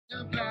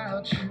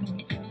About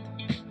you,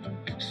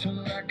 so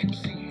I can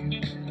see you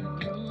in a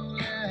new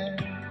light.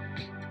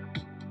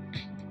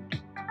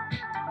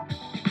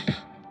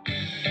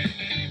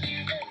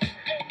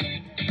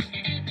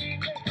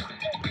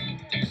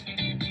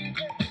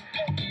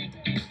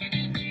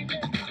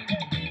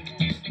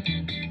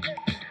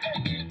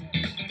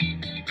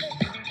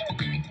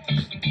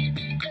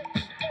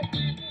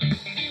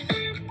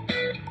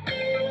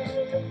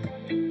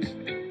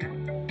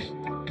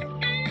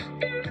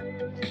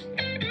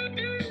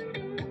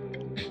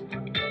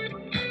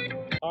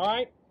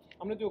 Alright,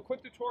 I'm going to do a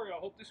quick tutorial. I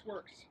hope this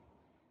works.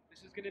 This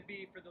is going to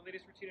be for the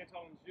latest routine I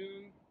taught on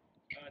Zoom.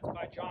 It's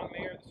by John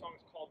Mayer. The song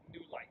is called New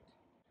Light.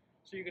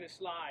 So you're going to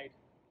slide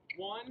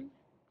 1,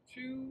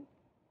 2,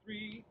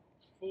 3,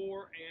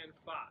 4, and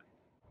 5.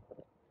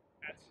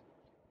 That's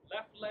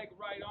left leg,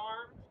 right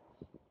arm,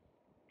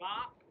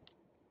 bop,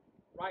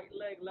 right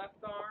leg,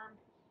 left arm,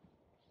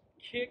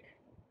 kick,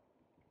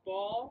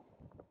 ball.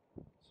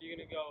 So you're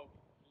going to go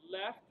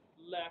left,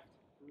 left,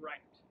 right.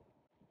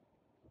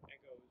 That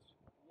goes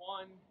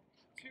 1,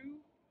 2,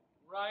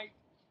 right,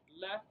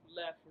 left,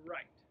 left,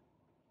 right.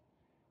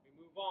 We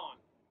move on.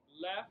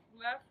 Left,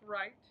 left,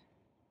 right.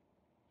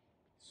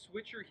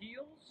 Switch your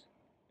heels.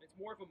 It's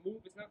more of a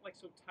move. It's not like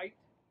so tight.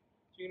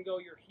 So you're going to go,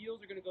 your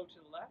heels are going to go to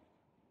the left.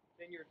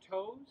 Then your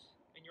toes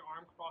and your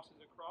arm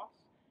crosses across.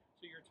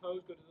 So your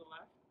toes go to the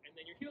left. And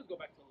then your heels go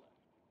back to the left.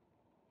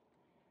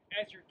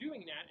 As you're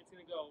doing that, it's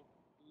going to go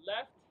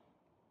left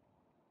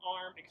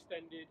arm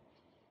extended,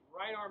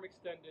 right arm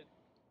extended,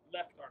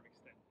 left arm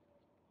extended.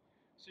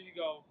 So you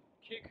go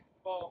kick,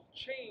 ball,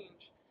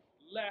 change,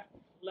 left,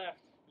 left,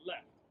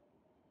 left.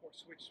 Or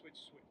switch, switch,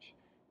 switch.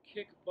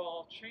 Kick,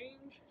 ball,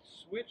 change,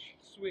 switch,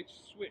 switch,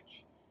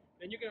 switch.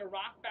 Then you're going to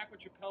rock back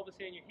with your pelvis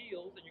and your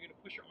heels, and you're going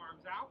to push your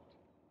arms out,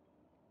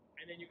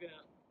 and then you're going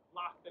to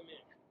lock them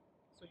in.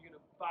 So you're going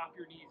to bop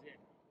your knees in.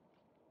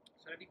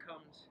 So that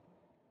becomes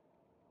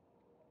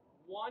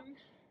 1,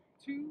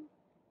 2,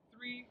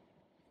 3,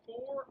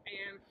 4,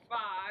 and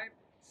 5,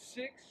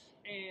 6,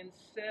 and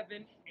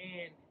 7,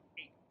 and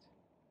 8.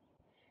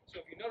 So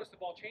if you notice, the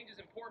ball change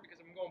is important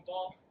because if I'm going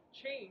ball,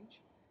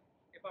 change,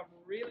 if I'm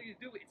really to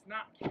do it, it's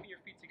not keeping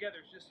your feet together,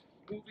 it's just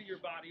moving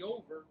your body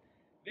over,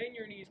 then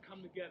your knees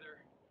come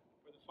together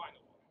for the final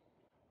one.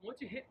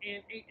 Once you hit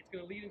and 8, it's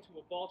going to lead into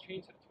a ball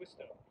change to the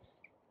twisto.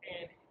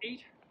 And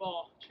 8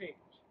 ball change.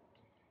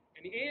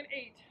 And the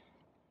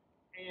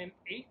and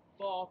 8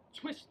 ball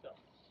twisto.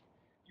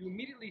 You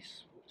immediately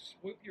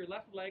swoop your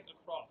left leg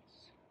across.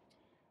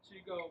 So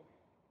you go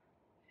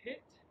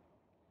hit,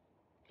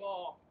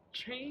 ball,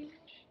 change,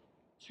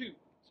 2.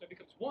 So it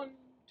becomes 1,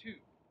 2.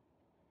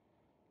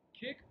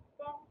 Kick,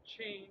 ball,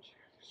 change,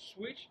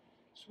 switch,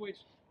 switch,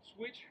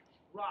 switch,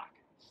 rock,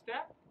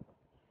 step,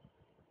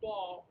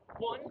 ball,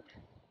 1,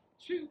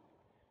 2. You're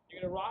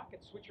going to rock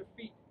and switch your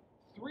feet,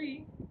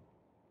 3, and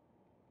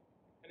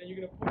then you're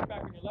going to push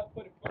back on your left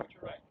foot and point with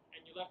your right,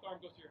 and your left arm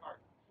goes to your heart,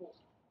 4.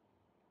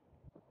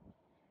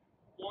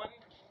 1,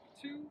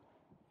 2, 3,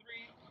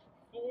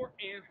 4,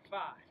 and 5,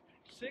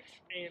 6,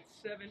 and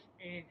 7,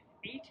 and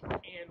 8,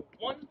 and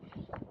 1,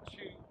 2,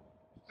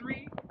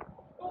 3,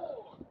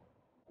 4.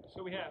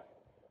 So we have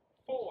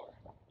 4.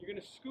 You're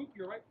going to scoop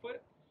your right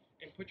foot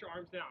and put your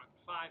arms down.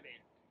 5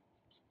 and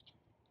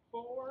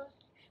 4,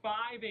 5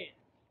 and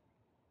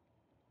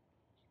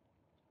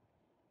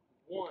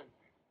 1,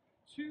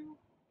 2,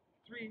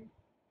 3,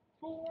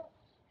 4,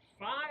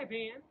 5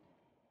 and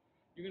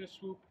you're going to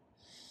swoop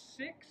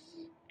 6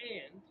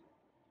 and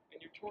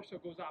your torso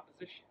goes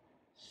opposition.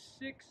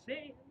 6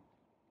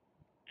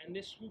 and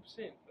this swoops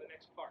in for the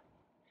next part.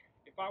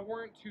 If I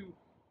weren't to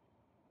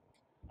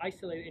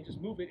isolate it and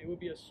just move it, it would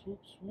be a swoop,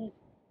 swoop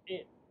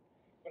in.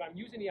 But I'm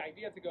using the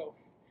idea to go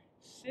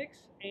 6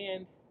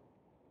 and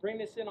bring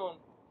this in on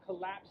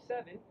collapse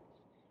 7,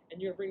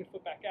 and you're going to bring the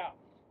foot back out.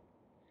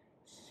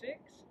 6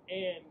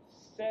 and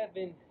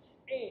 7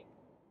 and.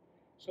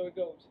 So it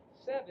goes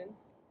 7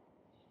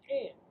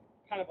 and.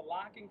 Kind of a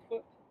locking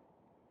foot.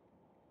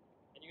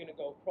 And you're going to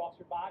go cross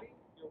your body,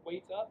 your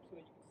weight's up, so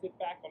that you can sit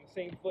back on the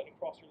same foot and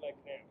cross your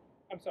legs down.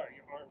 I'm sorry,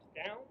 your arms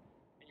down,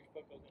 and your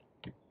foot goes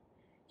in.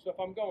 So if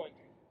I'm going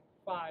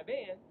 5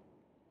 and,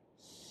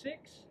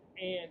 6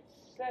 and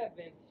 7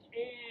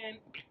 and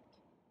 8.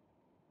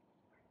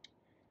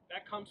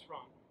 That comes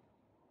from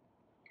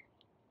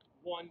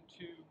 1,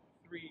 2,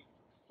 3,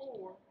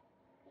 4,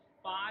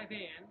 5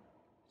 and,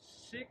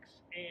 6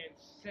 and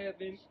 7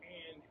 and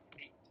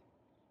 8.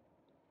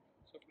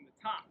 So from the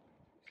top,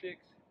 6,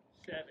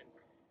 7,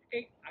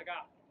 8, I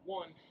got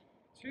 1,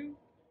 2,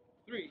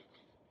 3,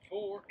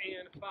 4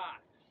 and 5,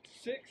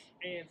 6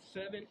 and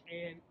 7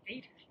 and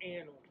 8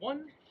 and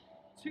 1,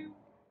 2,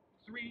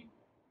 3,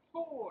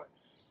 4,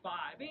 5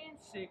 and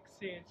 6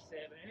 and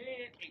 7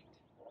 and 8.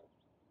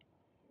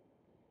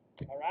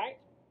 All right?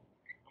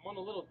 I'm on a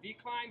little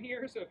decline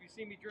here, so if you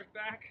see me drift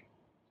back,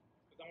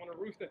 because I'm on a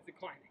roof that's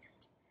declining.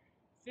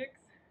 6,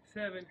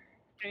 7,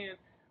 and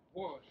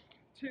 1,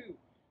 2,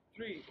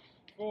 3,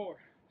 4,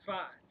 5,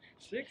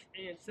 6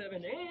 and 7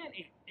 and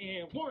 8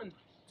 and 1,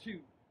 2,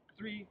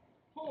 3,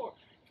 4,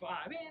 5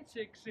 and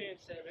 6 and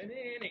 7 and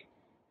 8. And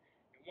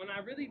when I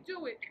really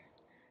do it,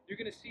 you're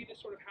going to see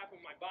this sort of happen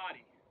with my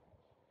body.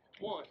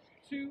 1,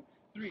 2,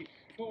 3,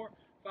 4,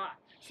 5,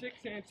 6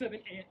 and 7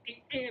 and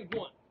 8 and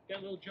 1. Got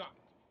a little jump.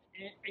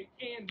 And 8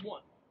 and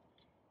 1.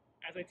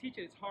 As I teach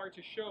it, it's hard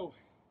to show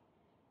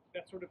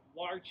that sort of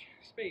large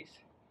space,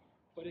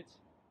 but it's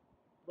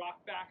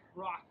rock back,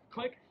 rock,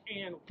 click,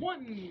 and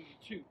 1,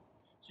 2.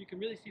 So you can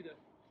really see the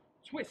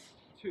twist,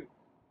 2,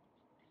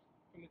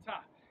 from the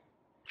top.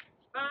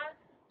 5,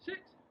 6,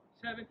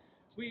 7,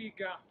 we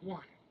got 1,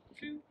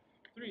 2,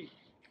 3,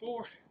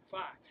 4,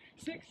 5,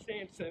 6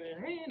 and 7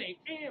 and 8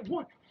 and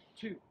 1,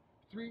 2,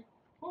 3,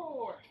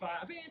 4, 5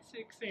 and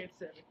 6 and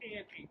 7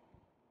 and 8.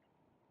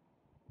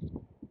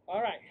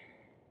 All right,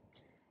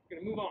 we're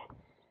gonna move on.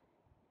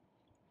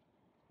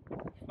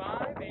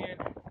 5 and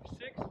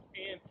 6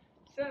 and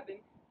 7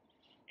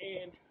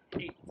 and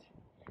 8.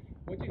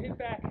 Once you hit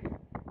back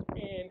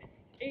and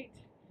 8,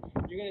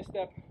 you're gonna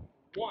step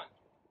 1.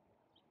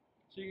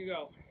 So you can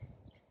go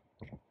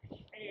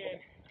and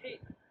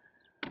 8,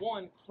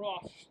 1,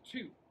 cross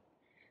 2.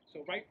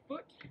 So right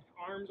foot,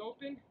 arms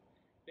open,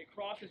 they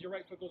cross as your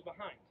right foot goes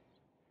behind.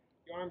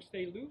 Your arms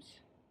stay loose,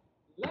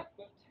 left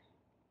foot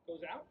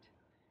goes out,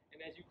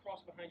 and as you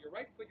cross behind your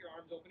right foot, your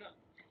arms open up.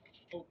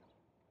 Open.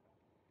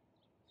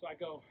 So I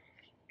go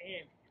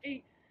and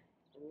 8,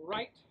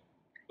 right,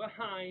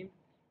 behind,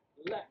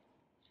 left,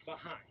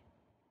 behind.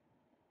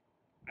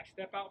 I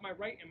step out my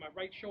right and my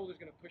right shoulder is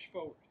going to push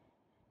forward.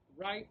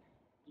 Right,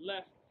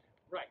 left,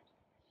 right.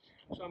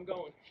 So I'm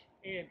going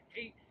and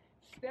 8,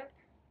 step,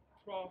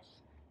 cross,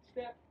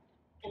 step,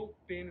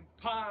 open,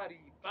 body,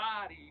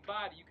 body,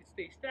 body. You can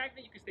stay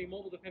stagnant, you can stay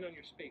mobile depending on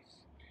your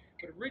space.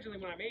 But originally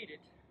when I made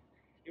it,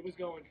 it was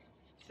going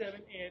 7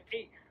 and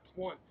 8.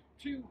 1,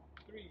 2,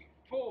 3,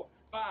 4,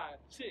 5,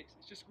 6.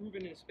 It's just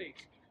grooving in space.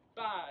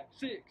 5,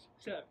 6,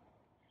 7.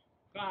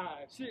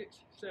 5, 6,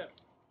 7.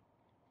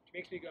 Which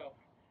makes me go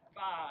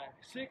 5,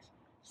 6,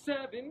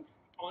 7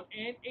 on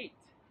and 8.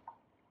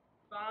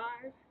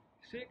 5,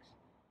 6,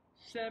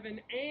 7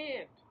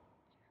 and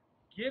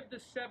give the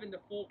 7 the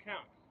full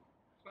count.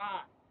 5,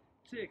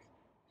 6,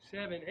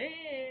 7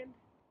 and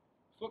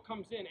foot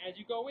comes in. As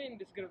you go in,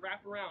 this is going to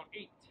wrap around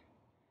 8.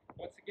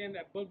 Once again,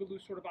 that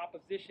boogaloo sort of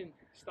opposition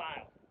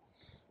style.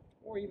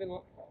 Or even, I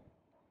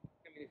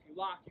mean, if you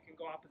lock, you can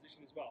go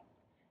opposition as well.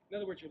 In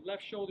other words, your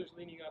left shoulder's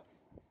leaning up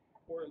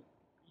or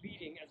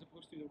leading as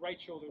opposed to the right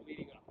shoulder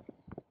leading up.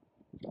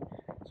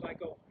 So I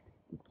go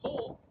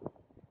pull.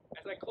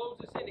 As I close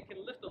this in, it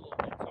can lift a little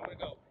bit. So I'm going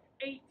to go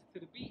 8 to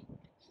the beat,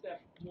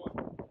 step 1.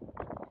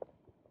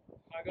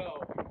 I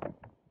go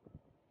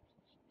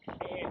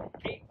and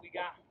 8, we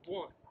got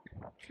 1,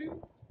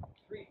 2,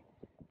 3,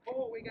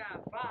 4, we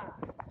got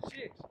 5,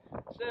 6,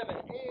 7,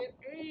 and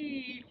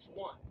 8,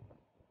 1.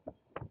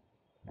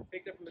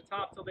 Take that from the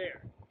top to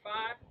there. 5,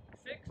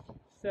 6,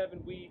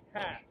 7, we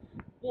have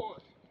 1,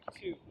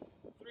 2,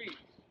 3,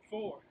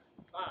 4,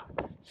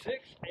 5,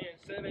 6, and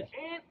 7,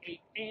 and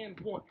 8, and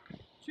 1,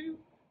 2,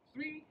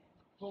 3,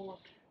 4,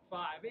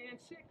 5, and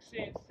 6,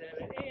 and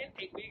 7, and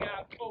 8. We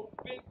got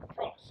open,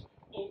 cross,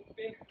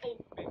 open,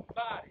 open,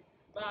 body,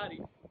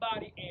 body,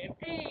 body, and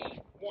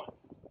 8, 1.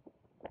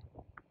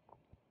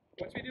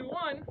 Once we do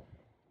 1,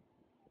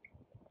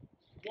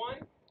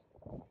 1,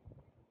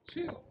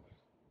 2,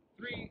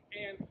 3,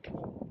 and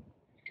 4.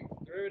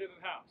 Derivative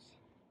of house.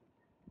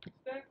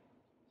 Step,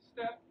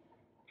 step,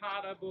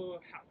 pada bu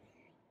house.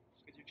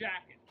 Get your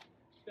jacket.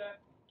 Step,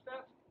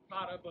 step,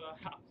 pada bu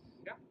house.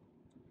 Yeah?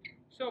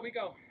 So we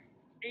go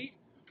 8,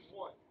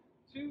 1,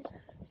 2,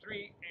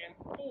 3,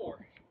 and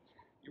 4.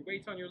 Your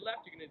weight's on your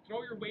left. You're going to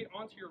throw your weight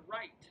onto your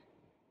right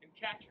and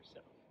catch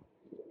yourself.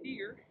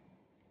 Here,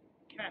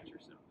 catch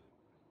yourself.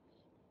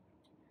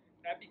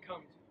 That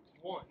becomes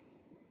 1,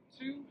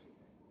 2,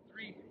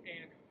 3,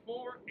 and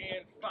 4,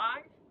 and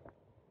 5,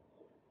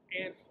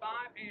 and 5,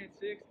 and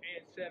 6,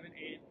 and 7, and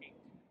 8.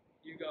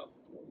 You go.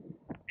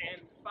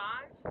 And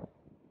 5,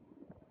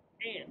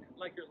 and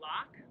like you're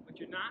lock, but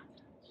you're not.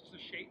 It's just a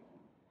shape.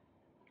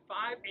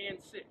 5 and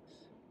 6.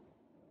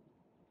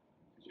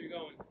 So you're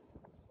going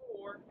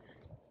 4,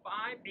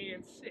 5,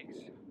 and 6.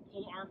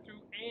 Pull the arm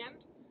through, and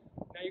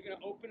now you're going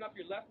to open up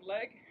your left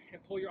leg and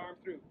pull your arm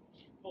through.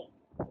 Pull.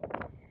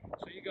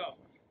 So you go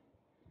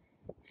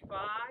 5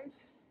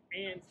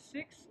 and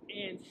 6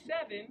 and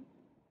 7,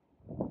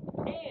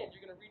 and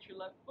you're going to reach your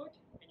left foot,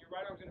 and your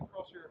right arm's going to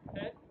cross your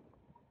head,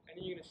 and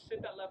then you're going to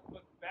sit that left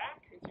foot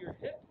back into your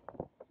hip,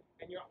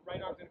 and your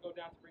right arm's going to go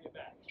down to bring it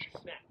back.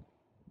 Snap.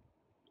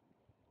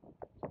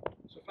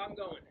 So if I'm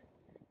going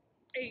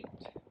 8,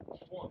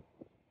 1,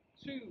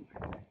 2,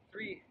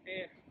 3,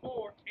 and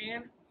 4,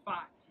 and 5,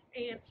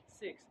 and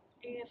 6,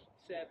 and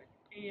 7,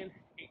 and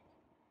 8.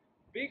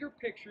 Bigger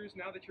pictures,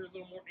 now that you're a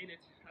little more in it,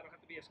 I don't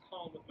have to be as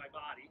calm with my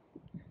body.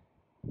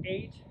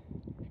 8,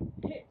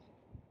 hit,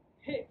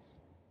 hit,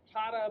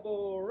 para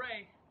bore,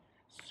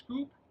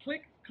 scoop,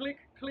 click, click,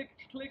 click,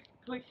 click,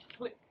 click,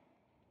 click.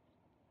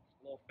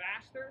 A little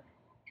faster.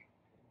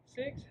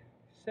 6,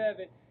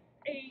 7,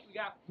 8. We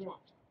got 1,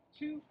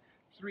 2,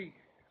 3,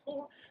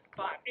 4,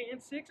 5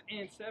 and 6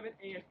 and 7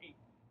 and 8.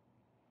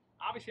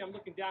 Obviously, I'm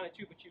looking down at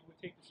you, but you would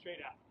take this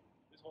straight out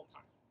this whole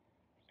time.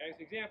 As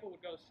an example,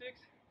 would go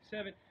 6,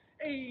 7,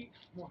 8,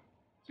 1,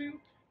 2,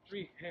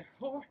 3, and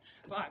 4,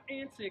 5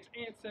 and 6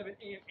 and 7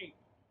 and 8.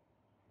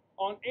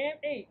 On and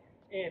 8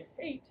 and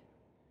 8,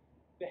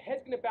 the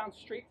head's going to bounce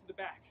straight to the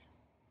back.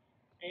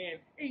 And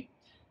 8.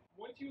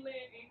 Once you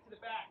land 8 to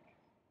the back,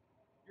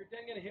 you're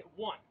then going to hit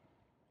 1.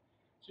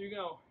 So you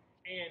go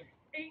and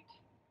 8,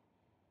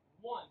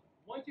 1.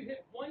 Once you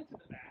hit 1 to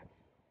the back,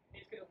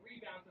 it's going to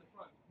rebound to the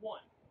front. 1.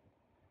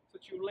 So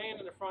that you land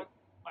in the front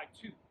by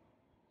 2.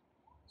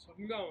 So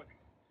I'm going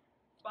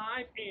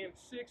 5 and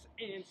 6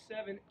 and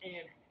 7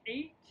 and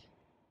 8,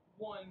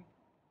 1,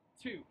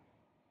 2.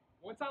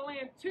 Once I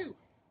land 2,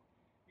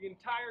 the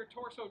entire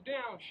torso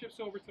down shifts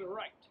over to the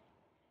right.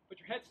 But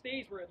your head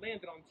stays where it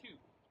landed on 2.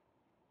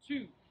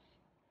 2.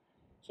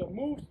 So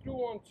move through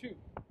on 2.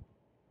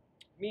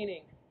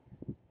 Meaning,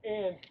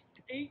 and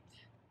 8,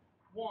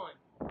 1,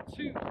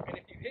 2. And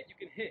if you hit, you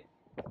can hit.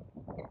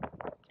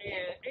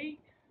 And 8,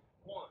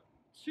 1,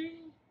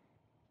 2,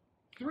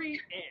 3, and.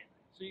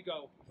 So you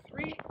go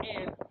 3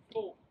 and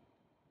 4. All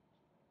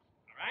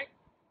right?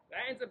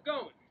 That ends up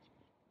going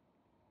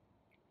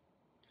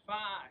 5,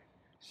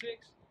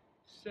 6,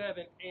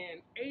 7,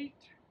 and 8.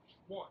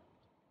 1,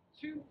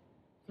 2,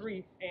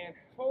 3, and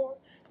 4.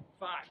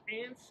 5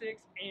 and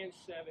 6 and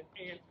 7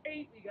 and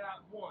 8. We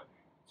got 1,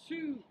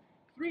 2,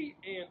 3,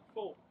 and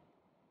 4.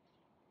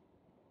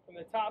 From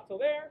the top to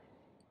there,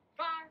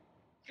 5,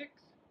 6,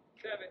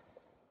 7.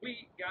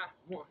 We got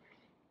 1,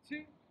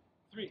 2,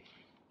 3,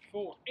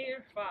 4,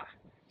 and 5,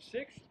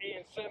 6,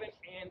 and 7,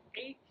 and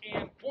 8,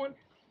 and 1,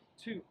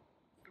 2,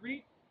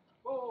 3,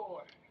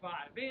 4, 5,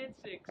 and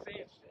 6,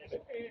 and 7,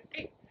 and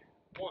 8.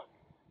 1,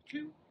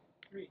 2,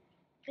 3,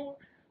 4,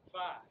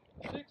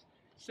 5, 6,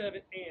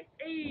 7, and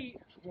 8.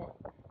 1,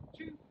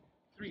 2,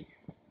 3,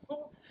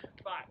 4,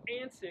 5,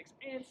 and 6,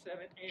 and 7,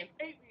 and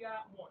 8. We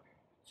got 1,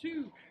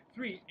 2,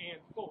 3, and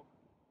 4.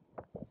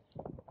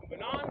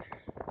 Moving on.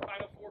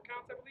 Final 4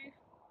 counts, I believe.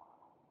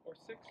 Or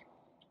 6.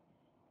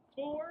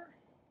 4,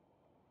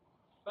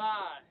 5,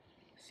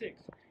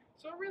 6.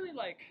 So really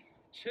like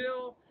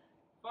chill,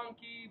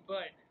 funky,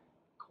 but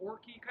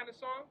quirky kind of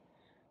song.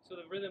 So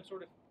the rhythm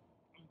sort of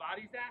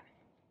embodies that.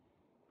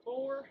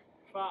 4,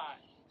 5,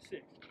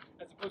 6.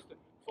 As opposed to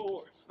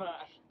 4, 5.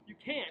 You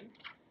can,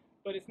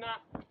 but it's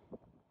not.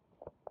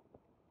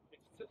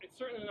 It's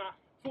certainly not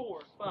 4,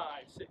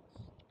 5, 6.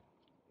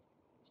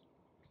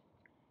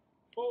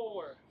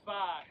 4,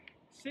 5,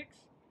 6,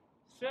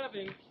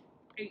 7,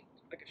 8,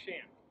 like a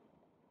sham.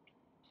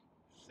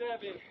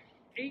 7,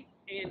 8,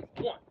 and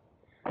 1.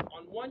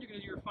 On 1, you're going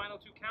to do your final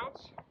 2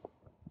 counts,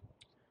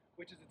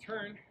 which is a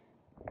turn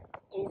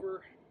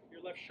over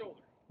your left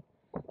shoulder.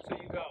 So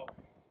you go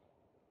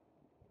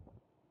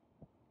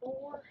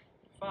 4,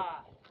 5,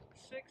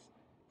 6,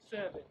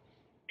 7,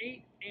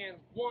 8, and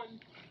 1,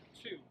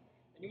 2.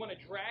 And you want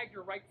to drag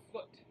your right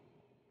foot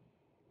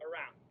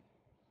around.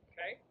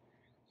 Okay?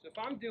 So if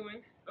I'm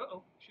doing,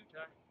 shoe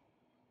tie.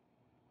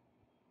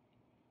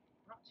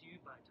 Brought to you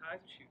by Ties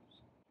and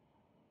Shoes.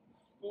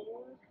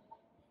 4,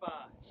 5,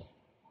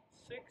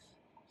 6,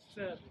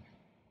 7,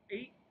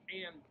 8,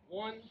 and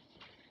 1,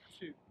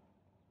 2.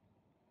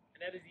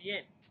 And that is the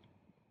end.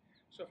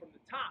 So from the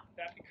top,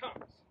 that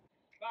becomes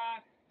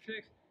 5,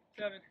 6,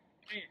 7,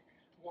 and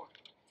 1,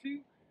 2,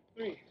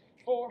 3,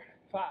 4,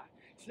 5,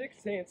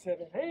 6, and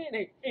 7, and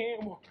 8,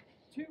 and 1,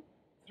 2,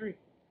 3,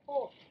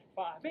 4,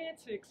 5, and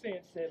 6, and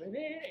 7, and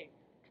 8.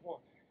 1,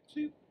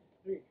 2,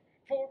 3,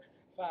 4,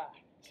 5,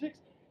 6,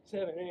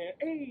 7, and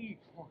 8.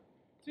 1,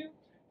 2,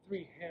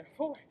 3, and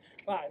 4,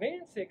 5,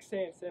 and 6,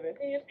 and 7,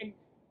 and 8.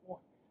 1,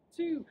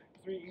 2,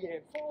 3,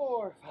 and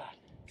 4, 5,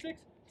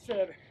 6,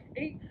 7,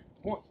 8.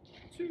 1,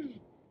 2.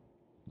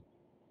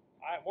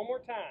 All right, one more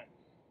time.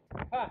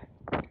 5,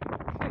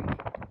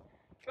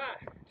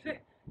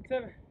 6,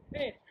 7,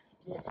 8.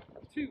 1,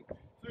 2,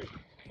 3,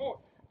 4,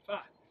 5,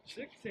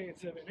 6, and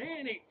 7,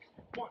 and 8.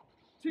 1,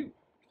 2,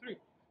 3,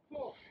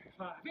 4,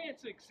 5, and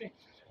 6, and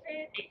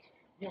 8.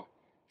 1,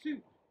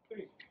 2,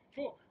 3,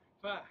 4,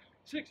 5,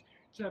 6,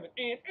 7,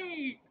 and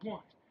 8. 1,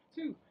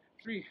 2,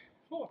 3,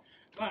 4,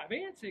 5,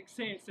 and 6,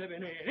 and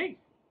 7, and 8.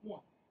 1,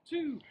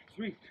 2,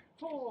 3,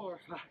 4,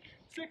 5,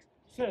 6,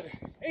 7,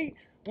 8.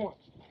 1,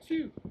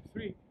 2,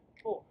 3,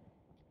 4.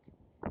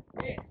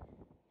 Yeah.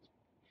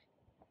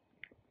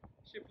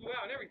 Shit flew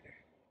out and everything.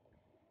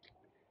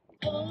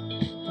 Oh,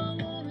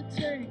 I wanna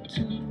take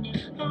 2.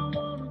 I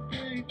wanna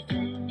break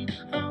through.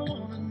 I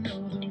wanna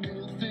know the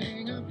real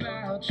thing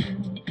about you,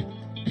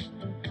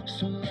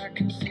 so I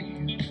can see